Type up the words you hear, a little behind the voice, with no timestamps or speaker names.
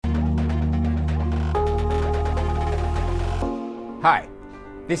Hi,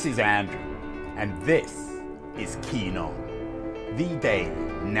 this is Andrew, and this is Keen On, the daily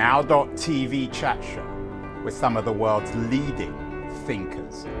now.tv chat show with some of the world's leading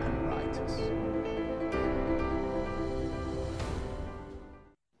thinkers and writers.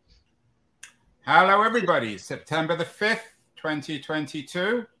 Hello everybody, September the 5th,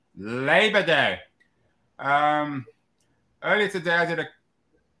 2022, Labor Day. Earlier today I did a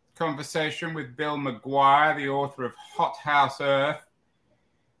conversation with Bill McGuire, the author of Hot House Earth.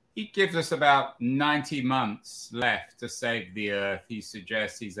 He gives us about 90 months left to save the Earth. He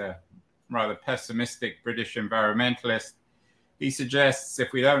suggests, he's a rather pessimistic British environmentalist. He suggests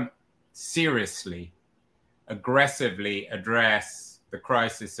if we don't seriously, aggressively address the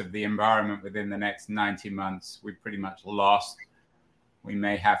crisis of the environment within the next 90 months, we've pretty much lost. We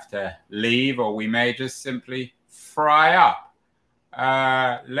may have to leave, or we may just simply fry up.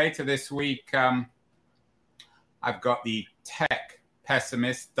 Later this week, I've got the tech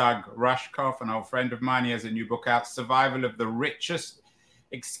pessimist, Doug Rushkoff, an old friend of mine. He has a new book out, Survival of the Richest,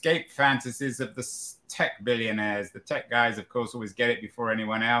 Escape Fantasies of the Tech Billionaires. The tech guys, of course, always get it before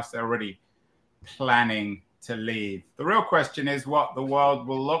anyone else. They're already planning to leave. The real question is what the world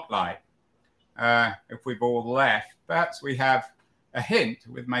will look like if we've all left. Perhaps we have a hint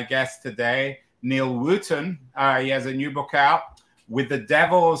with my guest today, Neal Wooten. He has a new book out, With the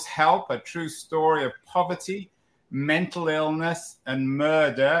Devil's Help, a true story of poverty, mental illness, and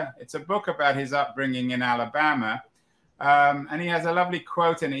murder. It's a book about his upbringing in Alabama. And he has a lovely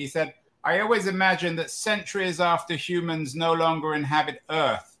quote in it. He said, "I always imagined that centuries after humans no longer inhabit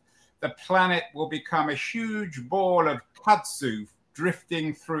Earth, the planet will become a huge ball of kudzu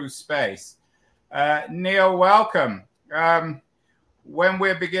drifting through space." Neal, welcome. When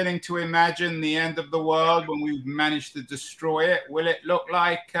we're beginning to imagine the end of the world, when we've managed to destroy it, will it look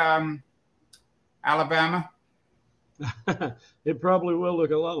like Alabama? It probably will look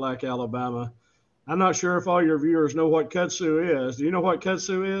a lot like Alabama. I'm not sure if all your viewers know what kudzu is. Do you know what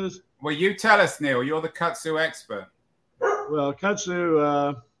kudzu is? Well, you tell us, Neal. You're the kudzu expert. Well,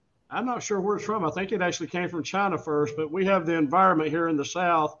 kudzu, I'm not sure where it's from. I think it actually came from China first, but we have the environment here in the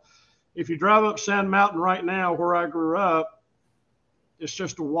South. If you drive up Sand Mountain right now, where I grew up, it's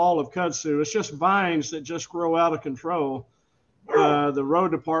just a wall of kudzu. It's just vines that just grow out of control. The road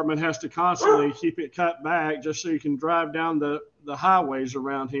department has to constantly keep it cut back just so you can drive down the highways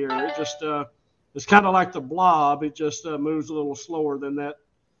around here. It just, it's kind of like the Blob. It just moves a little slower than that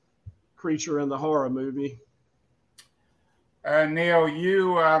creature in the horror movie. Neal,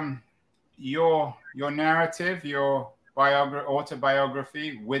 your narrative, your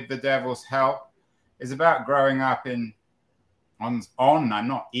autobiography, With the Devil's Help, is about growing up on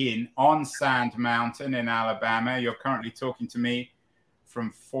Sand Mountain in Alabama. You're currently talking to me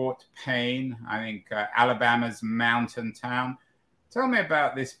from Fort Payne, I think Alabama's mountain town. Tell me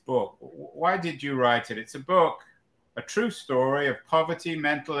about this book. Why did you write it? It's a book, a true story of poverty,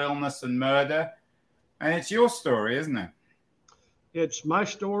 mental illness, and murder. And it's your story, isn't it? It's my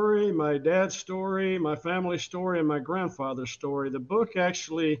story, my dad's story, my family's story, and my grandfather's story. The book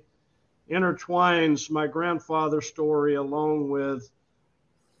actually intertwines my grandfather's story along with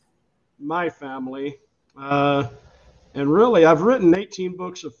my family. And really, I've written 18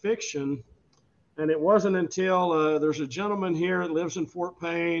 books of fiction, and it wasn't until there's a gentleman here that lives in Fort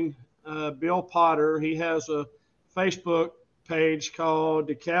Payne, Bill Potter. He has a Facebook page called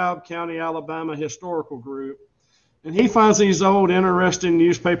DeKalb County, Alabama Historical Group. And he finds these old, interesting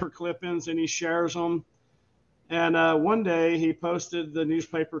newspaper clippings, and he shares them. And one day he posted the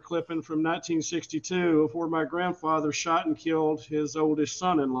newspaper clipping from 1962 of where my grandfather shot and killed his oldest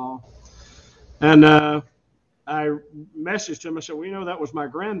son-in-law. And I messaged him. I said, well, you know, that was my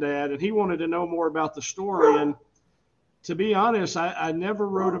granddad. And he wanted to know more about the story. And to be honest, I never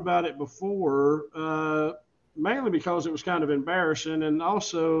wrote about it before, mainly because it was kind of embarrassing. And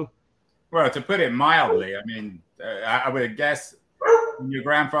also, well, to put it mildly, I mean, I would guess when your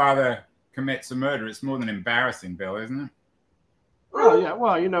grandfather commits a murder, it's more than embarrassing, Bill, isn't it? Oh, yeah.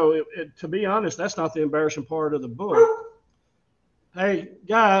 Well, you know, to be honest, that's not the embarrassing part of the book. Hey,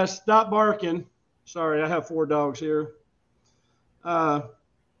 guys, stop barking. Sorry, I have 4 dogs here.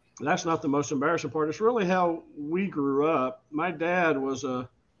 That's not the most embarrassing part. It's really how we grew up. My dad was a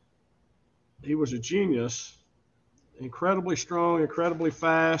genius, incredibly strong, incredibly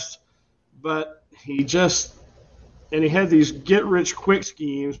fast, but he had these get-rich-quick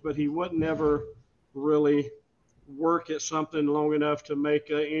schemes, but he would never really work at something long enough to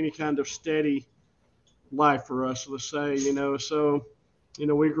make any kind of steady life for us, let's say, you know. So, you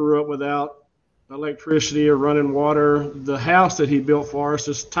know, we grew up without electricity or running water. The house that he built for us,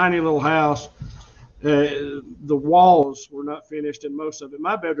 this tiny little house, The walls were not finished in most of it.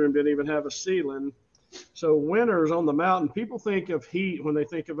 My bedroom didn't even have a ceiling. So winters on the mountain, people think of heat when they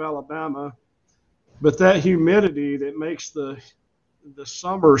think of Alabama, but that humidity that makes the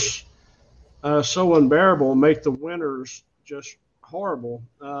summers so unbearable make the winters just horrible.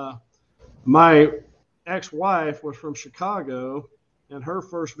 My ex-wife was from Chicago, and her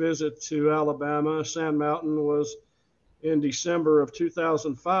first visit to Alabama, Sand Mountain, was in December of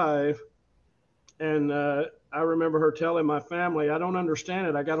 2005. And I remember her telling my family, I don't understand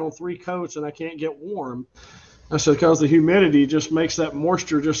it. I got on 3 coats and I can't get warm. I said, because the humidity just makes that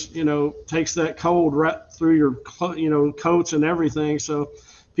moisture just, takes that cold right through your, coats and everything. So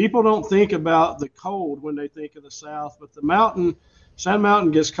people don't think about the cold when they think of the South, but Sand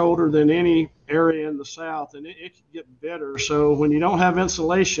Mountain gets colder than any area in the South, and it can get better. So when you don't have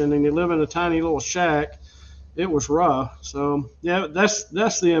insulation and you live in a tiny little shack, it was rough. So yeah, that's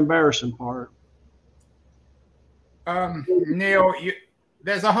the embarrassing part. Neal,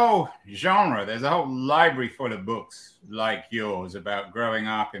 there's a whole genre, there's a whole library full of books like yours about growing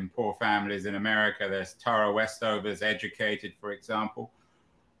up in poor families in America. There's Tara Westover's Educated, for example.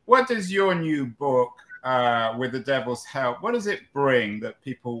 What does your new book, With the Devil's Help, what does it bring that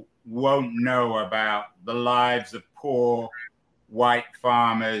people won't know about the lives of poor white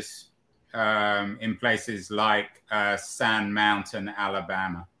farmers in places like Sand Mountain,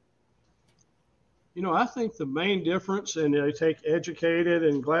 Alabama? I think the main difference, and they take Educated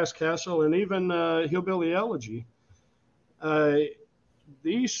and Glass Castle and even Hillbilly Elegy.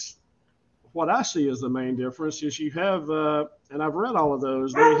 What I see as the main difference is you have, and I've read all of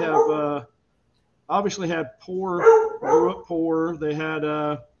those, they have obviously had grew up poor. They had,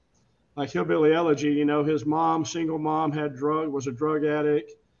 like Hillbilly Elegy, his mom, single mom, was a drug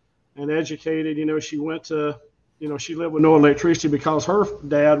addict. And Educated, she went to, she lived with no electricity because her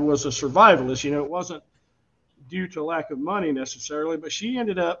dad was a survivalist. It wasn't due to lack of money necessarily, but she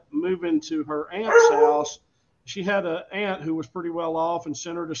ended up moving to her aunt's house. She had an aunt who was pretty well off and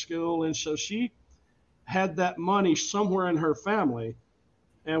sent her to school. And so she had that money somewhere in her family.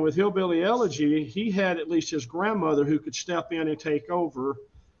 And with Hillbilly Elegy, he had at least his grandmother who could step in and take over.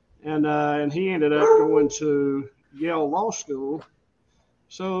 And he ended up going to Yale Law School.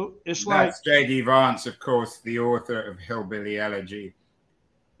 So it's like... That's J.D. Vance, of course, the author of Hillbilly Elegy.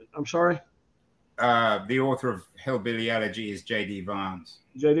 I'm sorry? The author of Hillbilly Elegy is J.D. Vance.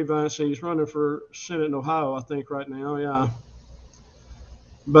 J.D. Vance, he's running for Senate in Ohio, I think, right now, yeah.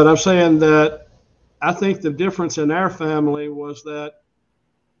 But I'm saying that I think the difference in our family was that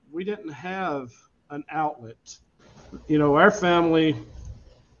we didn't have an outlet. Our family,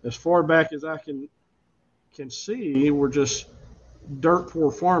 as far back as I can see, were just dirt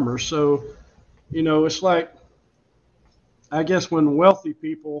poor farmers. So, it's like, I guess when wealthy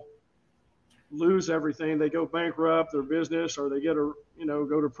people lose everything, they go bankrupt, their business, or they get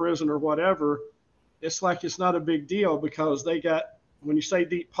go to prison or whatever. It's like, it's not a big deal because when you say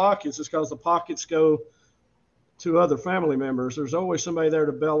deep pockets, it's because the pockets go to other family members. There's always somebody there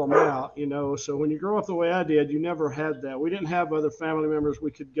to bail them out, So when you grow up the way I did, you never had that. We didn't have other family members we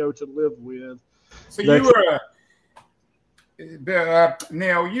could go to live with. So you were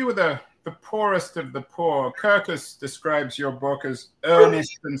Neal, you were the poorest of the poor. Kirkus describes your book as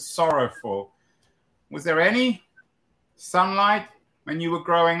earnest and sorrowful. Was there any sunlight when you were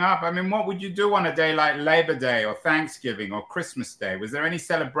growing up? I mean, what would you do on a day like Labor Day or Thanksgiving or Christmas Day? Was there any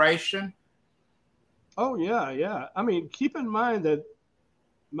celebration? Oh, yeah. I mean, keep in mind that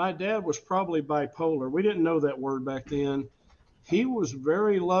my dad was probably bipolar. We didn't know that word back then. He was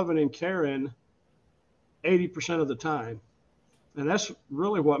very loving and caring 80% of the time. And that's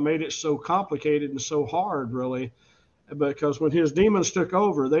really what made it so complicated and so hard, really, because when his demons took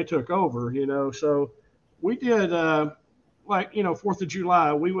over, they took over, So we did, 4th of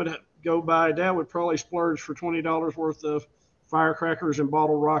July, we would go by, Dad would probably splurge for $20 worth of firecrackers and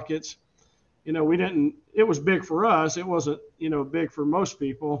bottle rockets. It was big for us. It wasn't, big for most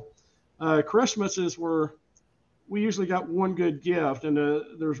people. Christmases we usually got one good gift. And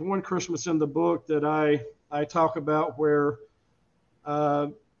there's one Christmas in the book that I talk about where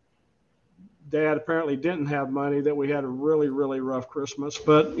Dad apparently didn't have money, that we had a really, really rough Christmas.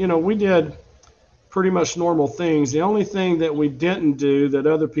 But, we did pretty much normal things. The only thing that we didn't do that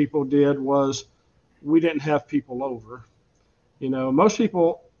other people did was we didn't have people over. Most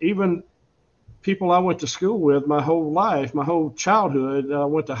people, even people I went to school with my whole life, my whole childhood, I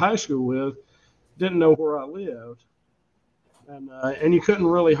went to high school with, didn't know where I lived. And you couldn't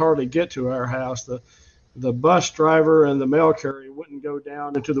really hardly get to our house. The bus driver and the mail carrier wouldn't go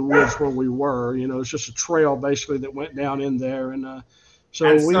down into the woods where we were. It's just a trail basically that went down in there.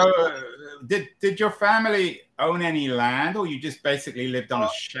 So did your family own any land, or you just basically lived on a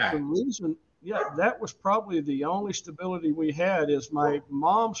shack? The reason, yeah, that was probably the only stability we had. Is my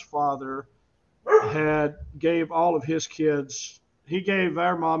mom's father gave all of his kids. He gave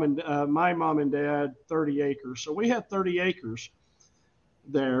our mom and my mom and dad 30 acres, so we had 30 acres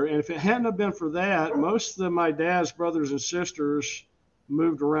there. And if it hadn't have been for that, most of my dad's brothers and sisters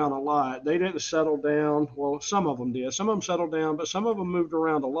moved around a lot. They didn't settle down. Well, some of them did. Some of them settled down, but some of them moved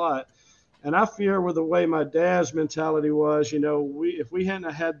around a lot. And I fear with the way my dad's mentality was, if we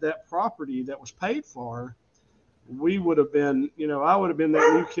hadn't had that property that was paid for, we would have been, I would have been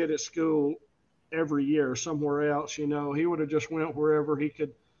that new kid at school every year somewhere else. He would have just went wherever he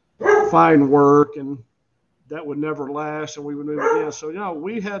could find work, and that would never last, and we would move again. So,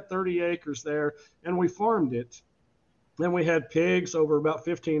 we had 30 acres there, and we farmed it. Then we had pigs, over about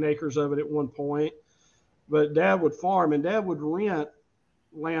 15 acres of it at one point. But Dad would farm, and Dad would rent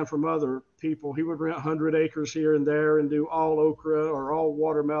land from other people. He would rent 100 acres here and there and do all okra or all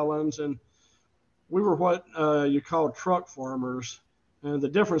watermelons. And we were what you call truck farmers. And the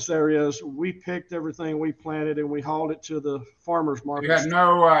difference there is we picked everything we planted and we hauled it to the farmers market.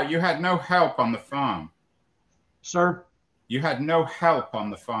 You had no help on the farm. Sir? You had no help on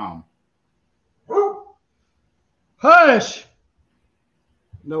the farm. Hush!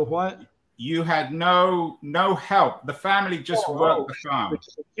 No what? You had no help. The family just worked the farm.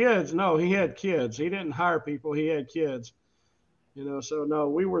 Kids, no, he had kids. He didn't hire people. He had kids. So no,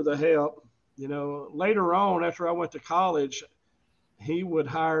 we were the help. Later on, after I went to college, he would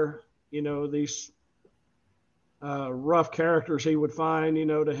hire, these rough characters he would find,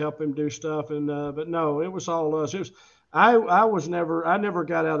 to help him do stuff. And but no, it was all us. It was I never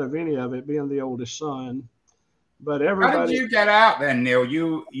got out of any of it, being the oldest son. But everybody. How did you get out then, Neal?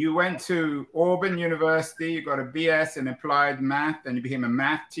 You went to Auburn University. You got a BS in applied math, and you became a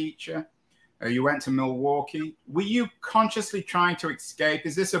math teacher. You went to Milwaukee. Were you consciously trying to escape?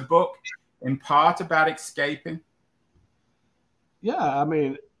 Is this a book in part about escaping? Yeah, I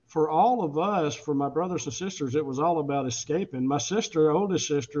mean, for all of us, for my brothers and sisters, it was all about escaping. My sister, oldest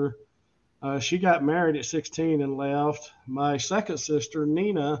sister, she got married at 16 and left. My second sister,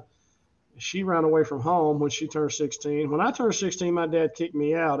 Nina, she ran away from home when she turned 16. When I turned 16, my dad kicked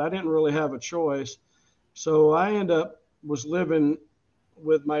me out. I didn't really have a choice. So I was living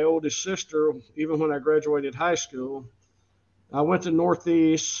with my oldest sister, even when I graduated high school. I went to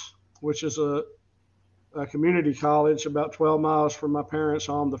Northeast, which is a community college about 12 miles from my parents'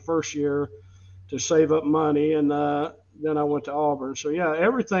 home the first year to save up money. And then I went to Auburn. So yeah,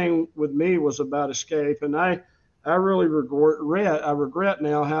 everything with me was about escape. And I really regret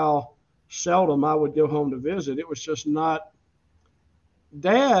now how seldom I would go home to visit. It was just not.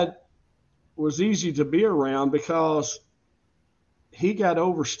 Dad was easy to be around because he got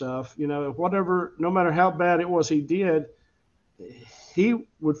over stuff, whatever, no matter how bad it was he did, he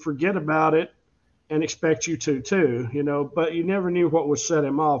would forget about it and expect you to too, but you never knew what would set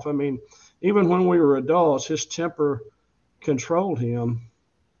him off. I mean, even when we were adults, his temper controlled him.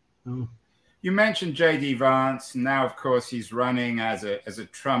 You mentioned J.D. Vance. Now, of course, he's running as a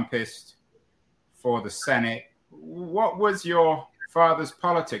Trumpist for the Senate. What was your father's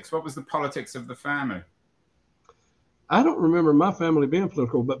politics? What was the politics of the family? I don't remember my family being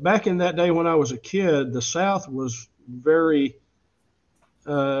political, but back in that day when I was a kid, the South was very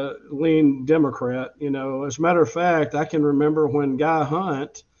lean Democrat. As a matter of fact, I can remember when Guy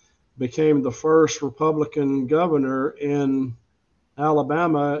Hunt became the first Republican governor in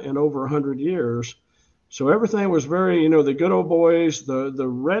Alabama in over 100 years. So everything was very, the good old boys, the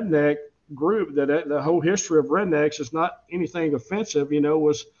redneck group, that the whole history of rednecks is not anything offensive,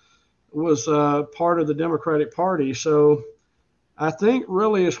 was part of the Democratic Party. So I think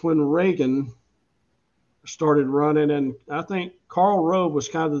really it's when Reagan started running, and I think Karl Rove was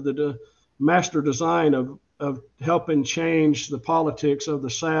kind of the master design of helping change the politics of the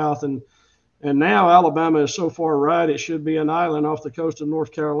South. And now Alabama is so far right, it should be an island off the coast of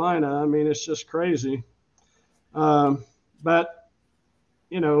North Carolina. I mean, it's just crazy. But,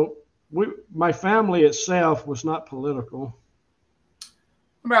 my family itself was not political.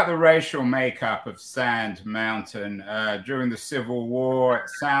 About the racial makeup of Sand Mountain during the Civil War, it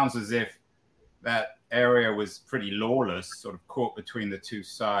sounds as if that area was pretty lawless, sort of caught between the two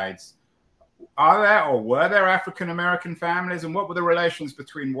sides. Are there or were there African American families, and what were the relations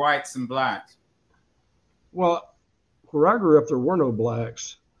between whites and blacks? Well, where I grew up, there were no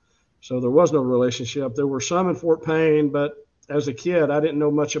blacks, so there was no relationship. There were some in Fort Payne, but as a kid, I didn't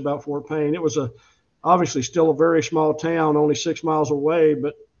know much about Fort Payne. It was obviously still a very small town, only 6 miles away,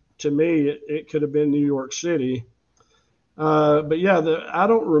 but to me, it could have been New York City. But yeah, I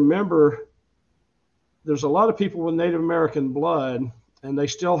don't remember there's a lot of people with Native American blood, and they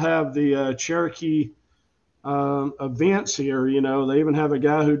still have the Cherokee events here. You know, they even have a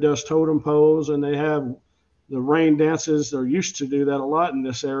guy who does totem poles, and they have the rain dances. They're used to do that a lot in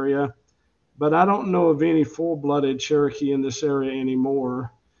this area, but I don't know of any full-blooded Cherokee in this area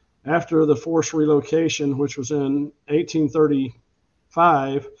anymore. After the forced relocation, which was in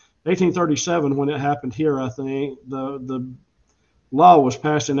 1837 when it happened here, I think the law was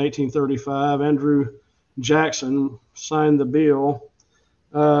passed in 1835. Andrew Jackson signed the bill,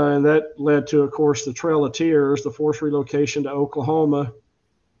 and that led to, of course, the Trail of Tears, the forced relocation to Oklahoma.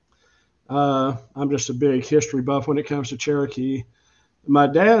 I'm just a big history buff when it comes to Cherokee. My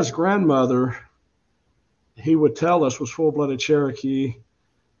dad's grandmother, he would tell us, was full-blooded Cherokee.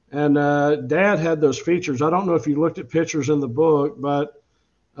 And Dad had those features. I don't know if you looked at pictures in the book, but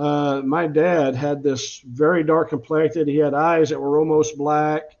my dad had this very dark complected. He had eyes that were almost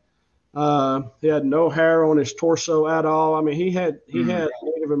black. He had no hair on his torso at all. I mean, he had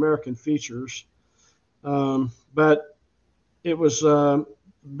Native American features. But it was a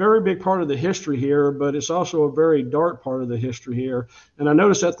very big part of the history here, but it's also a very dark part of the history here. And I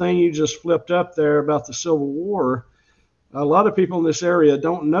noticed that thing you just flipped up there about the Civil War. A lot of people in this area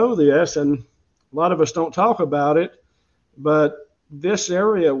don't know this, and a lot of us don't talk about it, but this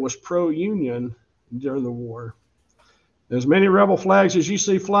area was pro-Union during the war. As many rebel flags as you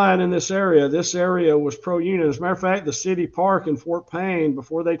see flying in this area was pro-Union. As a matter of fact, the city park in Fort Payne,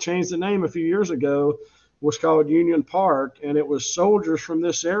 before they changed the name a few years ago, was called Union Park, and it was soldiers from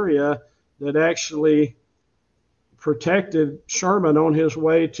this area that actually protected Sherman on his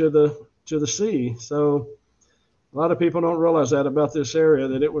way to the sea. So a lot of people don't realize that about this area,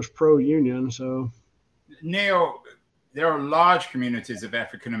 that it was pro-Union. So, Neal, there are large communities of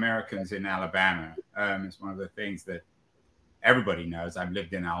African Americans in Alabama. It's one of the things that everybody knows. I've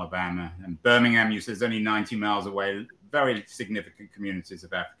lived in Alabama, and Birmingham, you said, is only 90 miles away. Very significant communities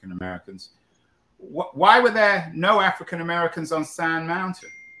of African Americans. Why were there no African Americans on Sand Mountain?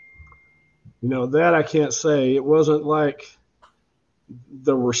 You know, that I can't say. It wasn't like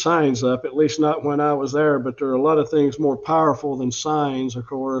there were signs up, at least not when I was there, but there are a lot of things more powerful than signs, of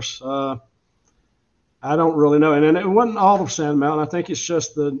course. I don't really know. And it wasn't all of Sand Mountain. I think it's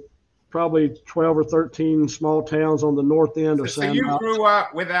just the probably 12 or 13 small towns on the north end of Sand Mountain. So you grew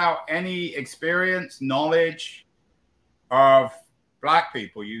up without any experience, knowledge of Black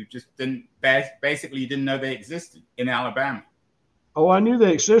people. You just didn't know they existed in Alabama. Oh, I knew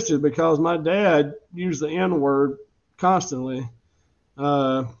they existed because my dad used the N-word constantly.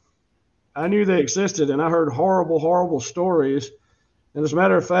 I knew they existed, and I heard horrible, horrible stories. And as a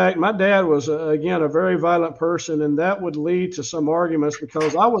matter of fact, my dad was, again, a very violent person, and that would lead to some arguments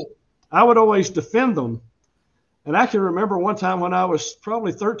because I would always defend them. And I can remember one time when I was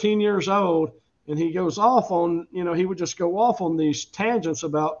probably 13 years old, and he goes off on, he would just go off on these tangents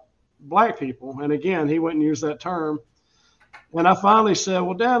about Black people. And again, he wouldn't use that term. And I finally said,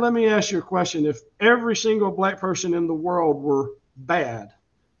 well, Dad, let me ask you a question. If every single Black person in the world were bad,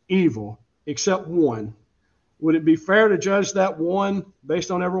 evil, except one, would it be fair to judge that one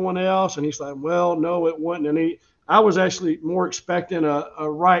based on everyone else? And he's like, well, no, it wouldn't. And I was actually more expecting a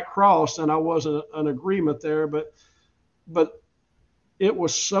right cross than I was an agreement there. But it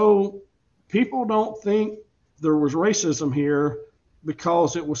was so, people don't think there was racism here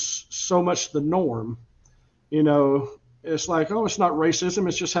because it was so much the norm. It's like, oh, it's not racism.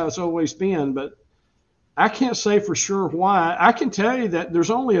 It's just how it's always been. But I can't say for sure why. I can tell you that there's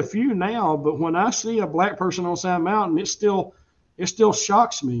only a few now, but when I see a Black person on Sand Mountain, it still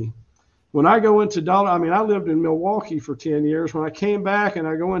shocks me. When I go into I lived in Milwaukee for 10 years. When I came back and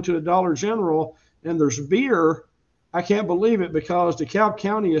I go into a Dollar General and there's beer, I can't believe it because DeKalb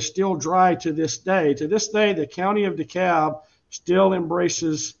County is still dry to this day. To this day, the county of DeKalb still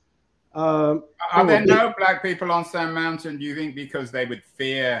embraces. Are there no Black people on Sand Mountain, do you think, because they would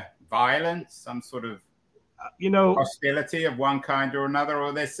fear violence, some sort of hostility of one kind or another,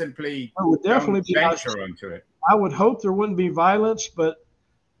 or they simply don't venture into it? I would hope there wouldn't be violence, but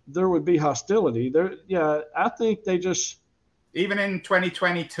there would be hostility. I think they just... Even in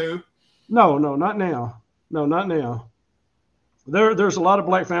 2022? No, not now. No, not now. There's a lot of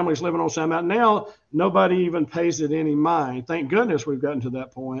Black families living on Sand Mountain. Now, nobody even pays it any mind. Thank goodness we've gotten to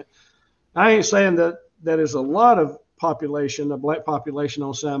that point. I ain't saying that is a lot of population, a Black population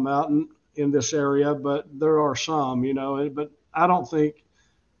on Sand Mountain in this area, but there are some, but I don't think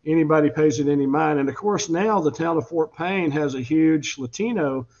anybody pays it any mind. And of course, now the town of Fort Payne has a huge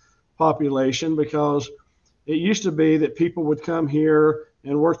Latino population because it used to be that people would come here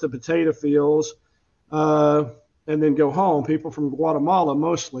and work the potato fields and then go home, people from Guatemala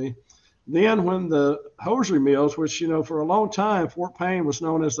mostly. Then when the hosiery mills, which, for a long time, Fort Payne was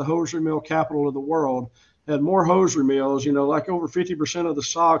known as the hosiery mill capital of the world, had more hosiery mills, like over 50% of the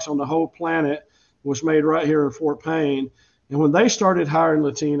socks on the whole planet was made right here in Fort Payne. And when they started hiring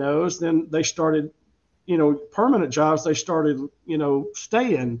Latinos, then they started, permanent jobs, they started,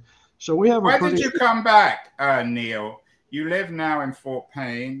 staying. So we have Why did you come back, Neal? You live now in Fort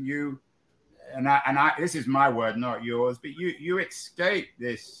Payne. And I this is my word, not yours, but you escaped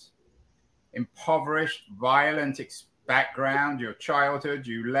this impoverished, violent background, your childhood.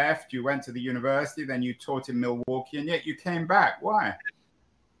 You left, you went to the university, then you taught in Milwaukee, and yet you came back. Why?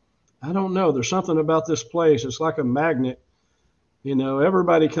 I don't know. There's something about this place. It's like a magnet.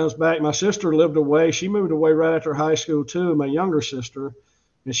 Everybody comes back. My sister lived away. She moved away right after high school too, my younger sister.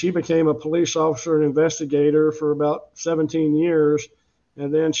 And she became a police officer and investigator for about 17 years.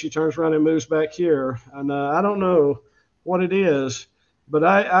 And then she turns around and moves back here. And I don't know what it is, but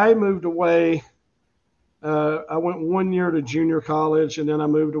I moved away. I went 1 year to junior college, and then I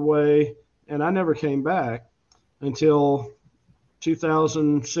moved away, and I never came back until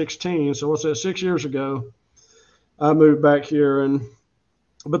 2016. So what's that, 6 years ago, I moved back here.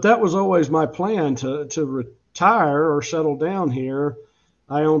 But that was always my plan, to retire or settle down here.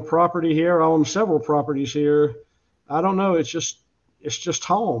 I own property here. I own several properties here. I don't know. It's just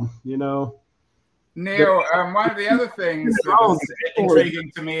home, Neal, one of the other things that was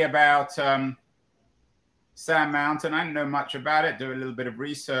intriguing to me about Sand Mountain, I didn't know much about it, do a little bit of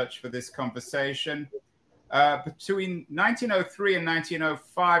research for this conversation. Between 1903 and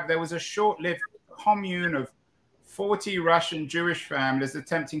 1905, there was a short-lived commune of 40 Russian Jewish families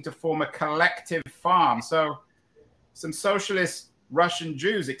attempting to form a collective farm. So some socialist Russian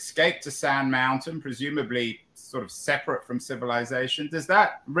Jews escaped to Sand Mountain, presumably sort of separate from civilization. Does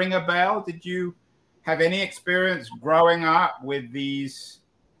that ring a bell? Did you have any experience growing up with these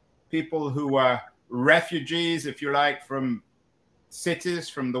people who were refugees, if you like, from cities,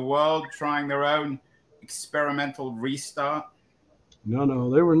 from the world, trying their own experimental restart? No,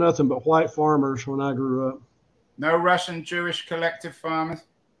 they were nothing but white farmers when I grew up. No Russian Jewish collective farmers?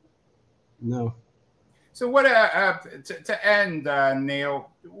 No. So what, to end,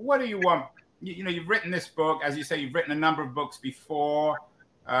 Neal, what do you want? You've written this book. As you say, you've written a number of books before,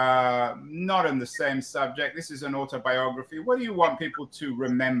 not on the same subject. This is an autobiography. What do you want people to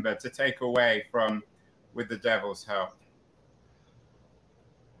remember, to take away from With the Devil's Help?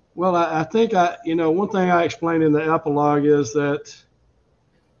 Well, I think one thing I explained in the epilogue is that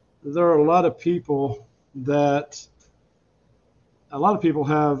there are a lot of people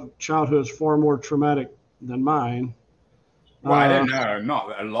have childhoods far more traumatic than mine. Well, I don't know,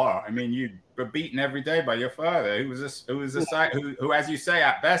 not a lot. I mean, you were beaten every day by your father, who, as you say,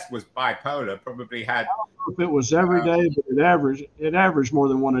 at best was bipolar. Probably had. I don't know if it was every day, but it averaged more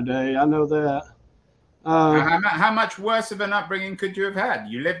than one a day. I know that. How much worse of an upbringing could you have had?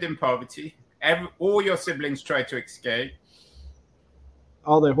 You lived in poverty. All your siblings tried to escape.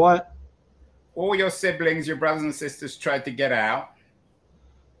 All they what? All your siblings, your brothers and sisters, tried to get out.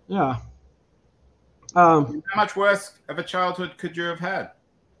 Yeah. How much worse of a childhood could you have had?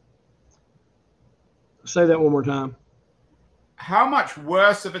 Say that one more time. How much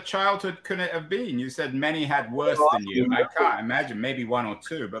worse of a childhood could it have been? You said many had worse than you. I can't imagine, maybe one or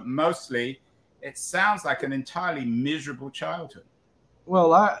two, but mostly it sounds like an entirely miserable childhood.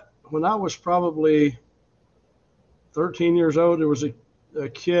 Well, when I was probably 13 years old, there was a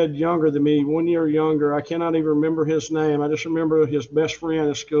kid younger than me, 1 year younger. I cannot even remember his name. I just remember his best friend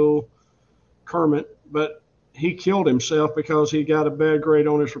at school, Kermit, but he killed himself because he got a bad grade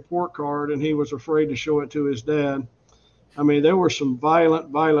on his report card and he was afraid to show it to his dad. I mean, there were some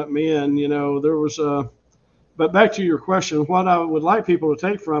violent men, there was but back to your question, what I would like people to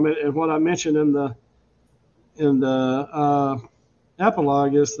take from it and what I mentioned in the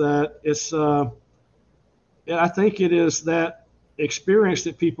epilogue is that I think it is that experience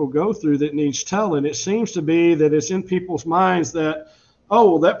that people go through that needs telling. It seems to be that it's in people's minds that,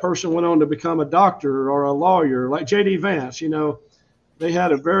 oh, well, that person went on to become a doctor or a lawyer, like J.D. Vance, they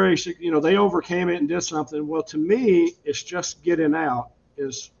had a very, they overcame it and did something. Well, to me, it's just getting out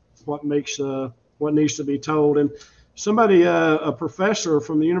is what makes, what needs to be told. And somebody, a professor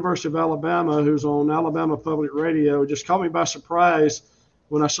from the University of Alabama who's on Alabama Public Radio, just caught me by surprise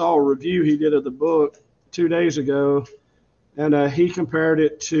when I saw a review he did of the book 2 days ago. And he compared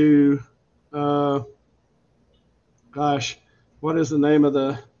it to, what is the name of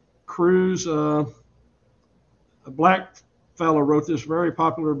the cruise? A black fellow wrote this very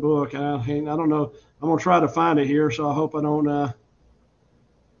popular book. I don't know. I'm going to try to find it here, so I hope I don't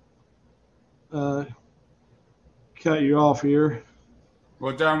cut you off here.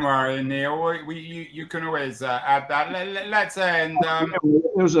 Well, don't worry, Neal. You can always add that. Let's end.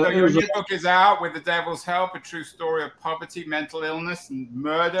 So your new book is out, With the Devil's Help, a true story of poverty, mental illness, and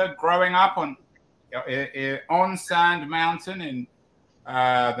murder. Growing up on Sand Mountain in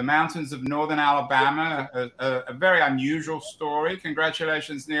the mountains of northern Alabama, a very unusual story.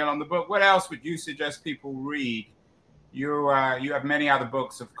 Congratulations, Neal, on the book. What else would you suggest people read? You have many other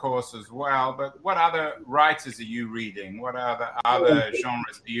books, of course, as well. But what other writers are you reading? What other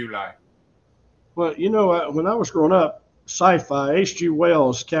genres do you like? Well, when I was growing up, sci-fi, H.G.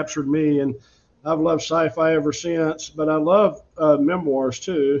 Wells captured me, and I've loved sci-fi ever since. But I love memoirs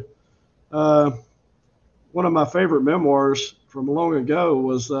too. One of my favorite memoirs from long ago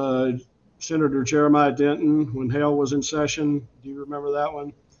was Senator Jeremiah Denton, When Hell Was in Session. Do you remember that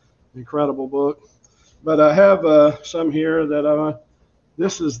one? Incredible book. But I have some here that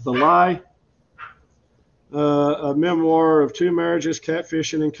this is The Lie, a memoir of 2 marriages,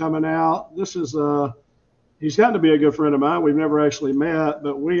 catfishing, and coming out. This is he's gotten to be a good friend of mine. We've never actually met,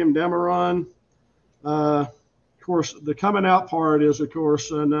 but William Demeron. Of course, the coming out part is, of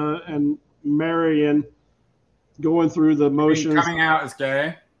course, and Marion going through the motions. Coming out as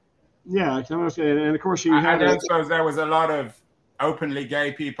gay? Yeah, coming out as gay. And of course, I don't suppose there was a lot of openly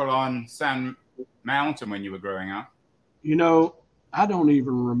gay people on Sand Mountain when you were growing up. I don't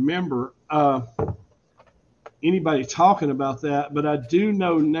even remember anybody talking about that, but I do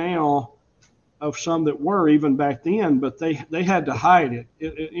know now of some that were even back then, but they had to hide it.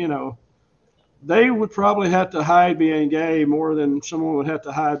 They would probably have to hide being gay more than someone would have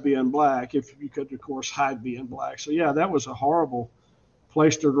to hide being black, if you could, of course, hide being black. So, yeah, that was a horrible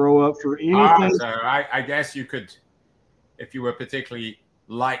place to grow up for anything. So I guess you could, if you were particularly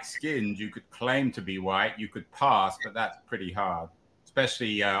light-skinned, you could claim to be white. You could pass, but that's pretty hard,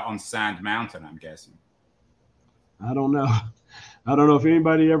 especially on Sand Mountain, I'm guessing. I don't know. I don't know if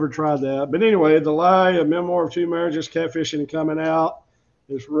anybody ever tried that. But anyway, The Lie, a memoir of 2 marriages, catfishing, and coming out,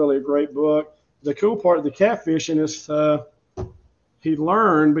 is really a great book. The cool part of the catfishing is he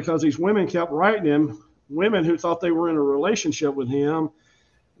learned, because these women kept writing him, women who thought they were in a relationship with him,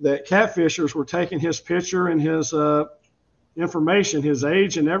 that catfishers were taking his picture and his information, his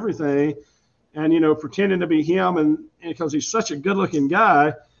age and everything, and, pretending to be him. And because he's such a good-looking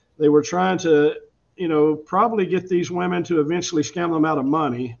guy, they were trying to, probably get these women to eventually scam them out of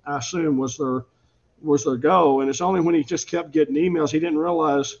money, I assume was their goal. And it's only when he just kept getting emails, he didn't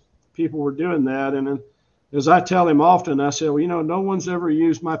realize people were doing that. And as I tell him often, I said, well, no one's ever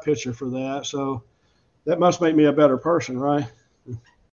used my picture for that. So that must make me a better person, right?